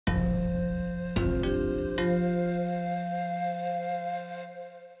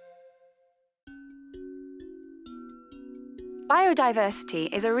Biodiversity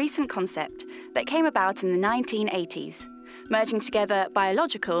is a recent concept that came about in the 1980s, merging together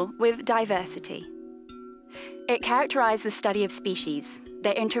biological with diversity. It characterized the study of species,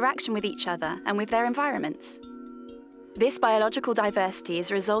 their interaction with each other and with their environments. This biological diversity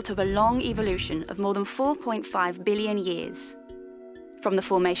is a result of a long evolution of more than 4.5 billion years, from the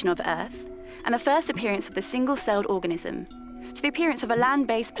formation of Earth and the first appearance of the single-celled organism, to the appearance of a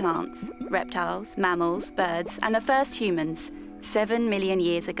land-based plants, reptiles, mammals, birds, and the first humans 7 million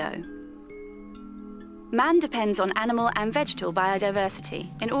years ago. Man depends on animal and vegetal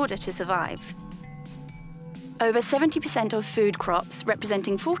biodiversity in order to survive. Over 70% of food crops,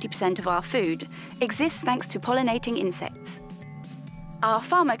 representing 40% of our food, exist thanks to pollinating insects. Our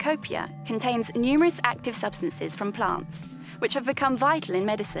pharmacopoeia contains numerous active substances from plants, which have become vital in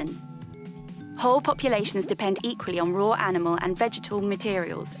medicine. Whole populations depend equally on raw animal and vegetal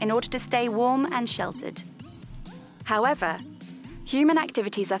materials in order to stay warm and sheltered. However, human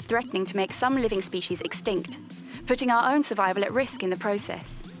activities are threatening to make some living species extinct, putting our own survival at risk in the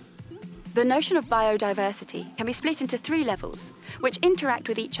process. The notion of biodiversity can be split into 3 levels, which interact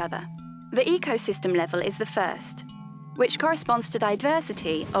with each other. The ecosystem level is the first, which corresponds to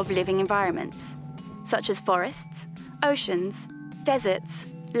diversity of living environments, such as forests, oceans, deserts,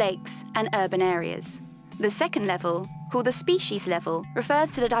 lakes, and urban areas. The second level, called the species level, refers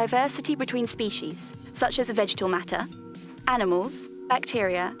to the diversity between species, such as vegetal matter, animals,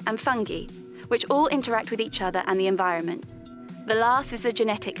 bacteria, and fungi, which all interact with each other and the environment. The last is the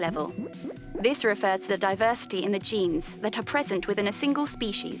genetic level. This refers to the diversity in the genes that are present within a single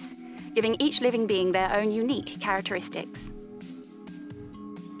species, giving each living being their own unique characteristics.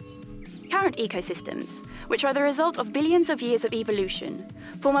 Current ecosystems, which are the result of billions of years of evolution,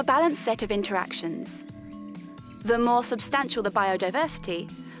 form a balanced set of interactions. The more substantial the biodiversity,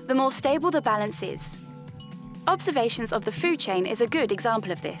 the more stable the balance is. Observations of the food chain is a good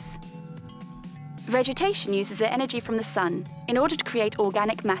example of this. Vegetation uses their energy from the sun in order to create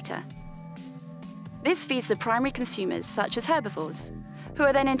organic matter. This feeds the primary consumers, such as herbivores, who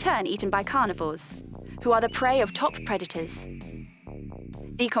are then in turn eaten by carnivores, who are the prey of top predators.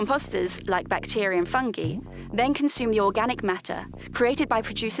 Decomposters, like bacteria and fungi, then consume the organic matter created by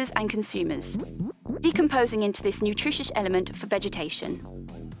producers and consumers, decomposing into this nutritious element for vegetation.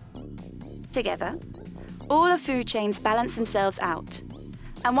 Together, all of food chains balance themselves out,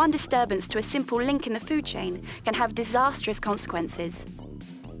 and one disturbance to a simple link in the food chain can have disastrous consequences.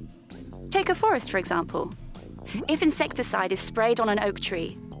 Take a forest, for example. If insecticide is sprayed on an oak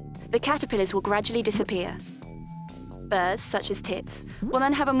tree, the caterpillars will gradually disappear. Birds, such as tits, will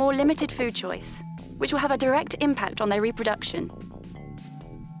then have a more limited food choice, which will have a direct impact on their reproduction.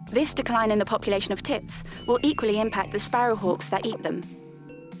 This decline in the population of tits will equally impact the sparrowhawks that eat them.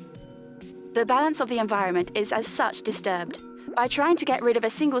 The balance of the environment is as such disturbed. By trying to get rid of a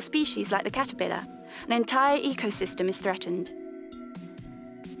single species like the caterpillar, an entire ecosystem is threatened.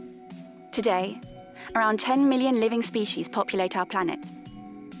 Today, around 10 million living species populate our planet.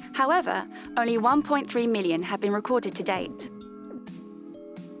 However, only 1.3 million have been recorded to date.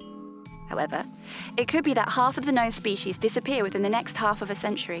 However, it could be that half of the known species disappear within the next half of a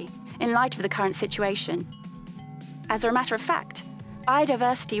century, in light of the current situation. As a matter of fact,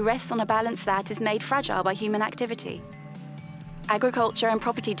 biodiversity rests on a balance that is made fragile by human activity. Agriculture and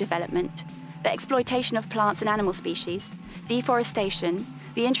property development, the exploitation of plants and animal species, deforestation,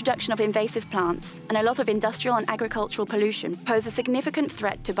 the introduction of invasive plants, and a lot of industrial and agricultural pollution pose a significant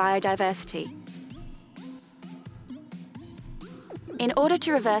threat to biodiversity. In order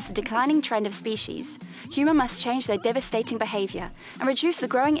to reverse the declining trend of species, humans must change their devastating behavior and reduce the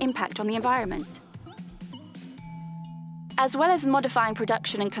growing impact on the environment. As well as modifying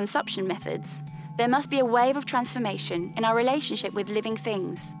production and consumption methods, there must be a wave of transformation in our relationship with living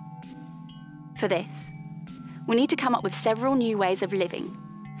things. For this, we need to come up with several new ways of living.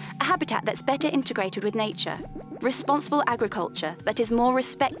 A habitat that's better integrated with nature, responsible agriculture that is more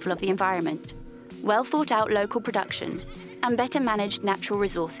respectful of the environment, well thought out local production, and better managed natural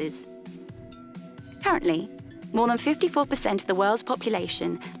resources. Currently, more than 54% of the world's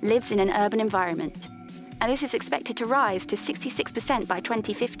population lives in an urban environment, and this is expected to rise to 66% by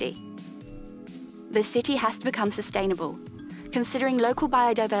 2050. The city has to become sustainable, considering local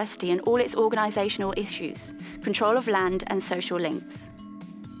biodiversity and all its organisational issues, control of land and social links.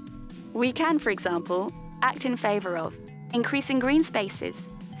 We can, for example, act in favour of increasing green spaces,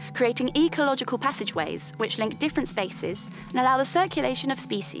 creating ecological passageways which link different spaces and allow the circulation of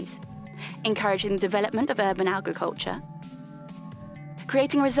species, encouraging the development of urban agriculture,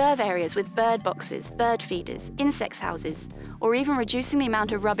 creating reserve areas with bird boxes, bird feeders, insect houses, or even reducing the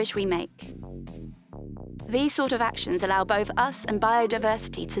amount of rubbish we make. These sort of actions allow both us and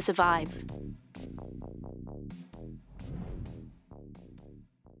biodiversity to survive.